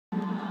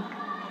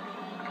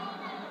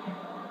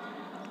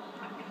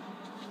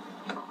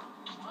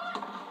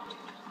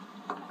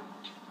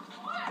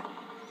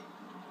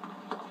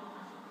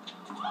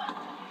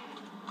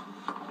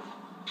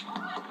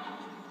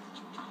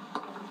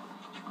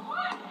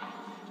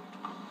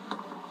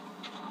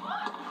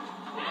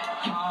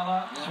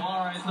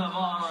Suárez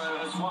Navarro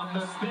has won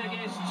the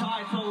biggest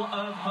title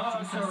of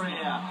her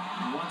career.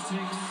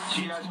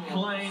 She has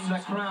claimed the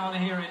crown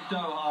here in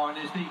Doha and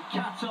is the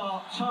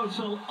Qatar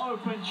Total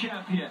Open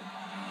Champion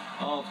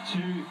of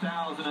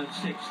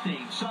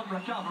 2016. Some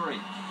recovery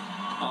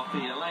after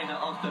Jelena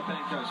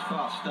Ostapenko's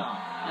fast start.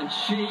 And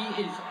she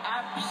is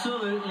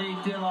absolutely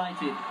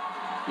delighted.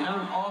 You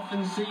don't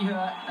often see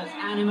her as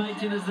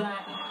animated as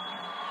that.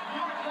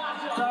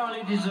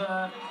 Thoroughly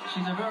deserved.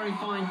 She's a very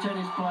fine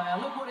tennis player.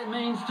 Look what it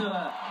means to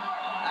her.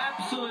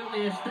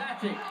 Absolutely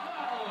ecstatic.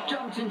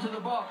 Jumped into the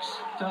box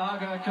to hug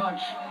her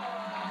coach.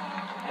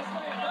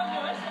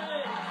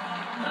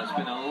 There's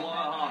been a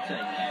lot of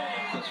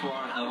heartache for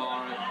Suárez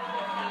Navarro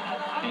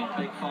in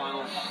big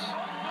finals.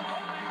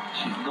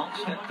 She's not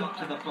stepped up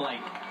to the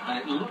plate, and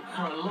it looked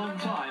for a long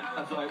time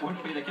as though it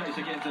wouldn't be the case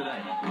again today.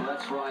 Well,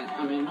 that's right.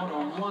 I mean, what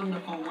a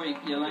wonderful week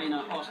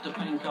Jelena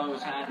Ostapenko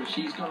has had, and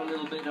she's got a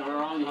little bit of her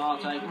own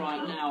heartache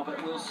right now,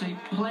 but we'll see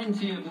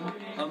plenty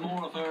of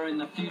more of her in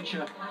the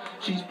future.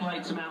 She's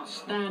played some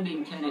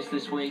outstanding tennis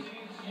this week,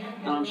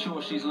 and I'm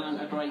sure she's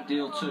learned a great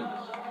deal too.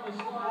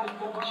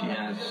 She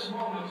has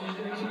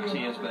some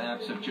tears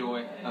perhaps of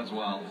joy as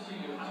well.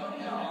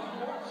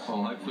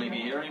 We'll hopefully be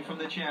hearing from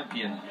the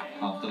champion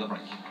after the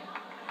break.